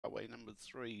Railway number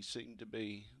 3 seemed to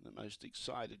be the most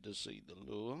excited to see the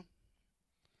lure.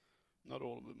 Not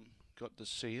all of them got to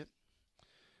see it,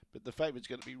 but the favourite's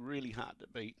going to be really hard to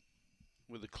beat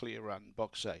with a clear run.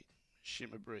 Box 8,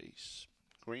 Shimmer Breeze.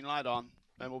 Green light on.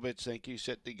 No more bets, thank you.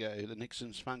 Set to go. The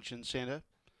Nixon's Function Centre.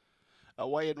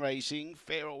 Away and racing,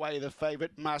 fair away the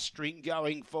favourite, mustering,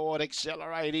 going forward,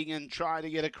 accelerating and trying to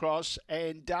get across,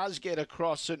 and does get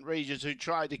across St Regis, who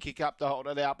tried to kick up to hold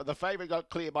it out, but the favourite got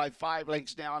clear by 5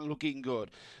 lengths now and looking good.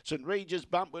 St Regis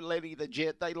bumped with Lenny the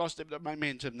Jet, they lost a bit of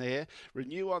momentum there.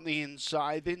 Renew on the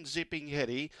inside, then Zipping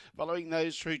Hetty, following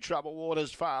those through Trouble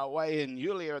Waters far away, and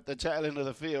Yulia at the tail end of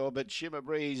the field, but Shimmer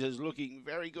Breeze is looking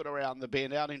very good around the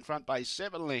bend, out in front by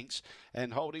 7 lengths,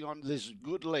 and holding on to this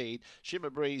good lead.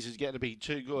 Shimmer Breeze is going to be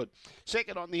too good.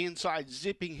 Second on the inside,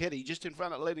 Zipping Hetty, just in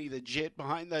front of Lenny the Jet.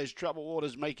 Behind those Trouble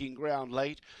Waters making ground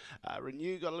late.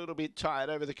 Renew got a little bit tired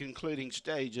over the concluding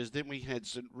stages. Then we had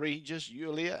St Regis,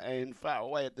 Yulia, and far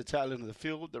away at the tail end of the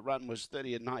field. The run was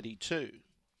 30 and 92.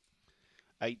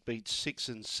 8 beats 6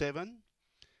 and 7.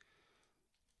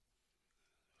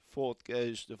 Fourth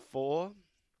goes to 4.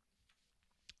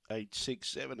 8, 6,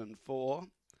 7 and 4.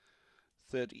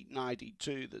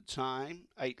 30.92 the time.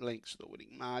 8 lengths the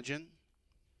winning margin.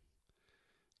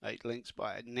 8 lengths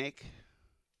by a neck.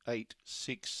 8,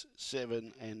 6,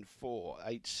 7 and 4.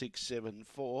 8, 6, 7,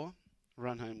 4.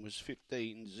 Run home was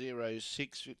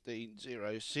 15.06.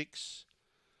 15.06.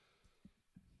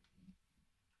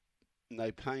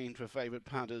 No pain for favourite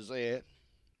punters there.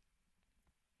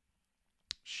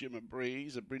 Shimmer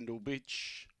Breeze, a brindle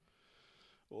bitch.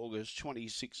 August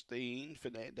 2016.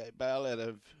 Fernando Bale out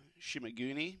of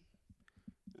Shimaguni.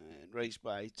 And raced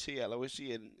by T.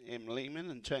 Aloisi and M.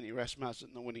 Lehman, and Tony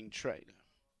Rasmussen, the winning trader.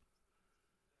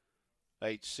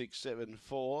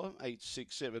 8674,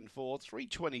 8674,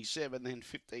 327, then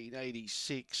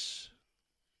 1586.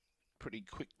 Pretty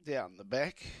quick down the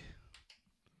back.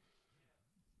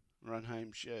 Run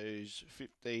home shows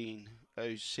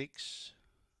 1506.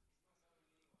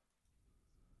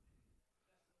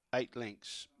 8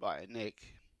 lengths by a neck.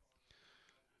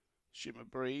 Shimmer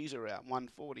Breeze around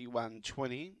 140,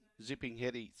 120. Zipping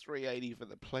Hetty 380 for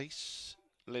the place.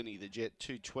 Lenny the Jet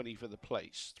 220 for the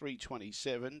place.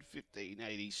 327,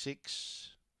 1586.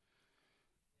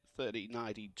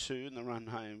 30.92 and the run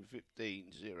home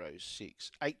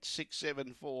 15.06.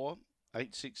 8674.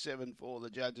 8674 the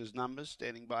judges' numbers.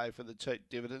 Standing by for the tote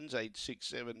dividends.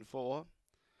 8674.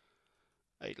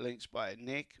 8 lengths by a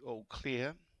neck. All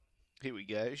clear. Here we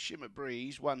go. Shimmer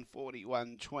Breeze, 140,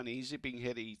 120. Zipping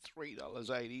Hetty,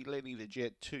 $3.80. Lenny the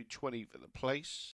Jet, $2.20 for the place.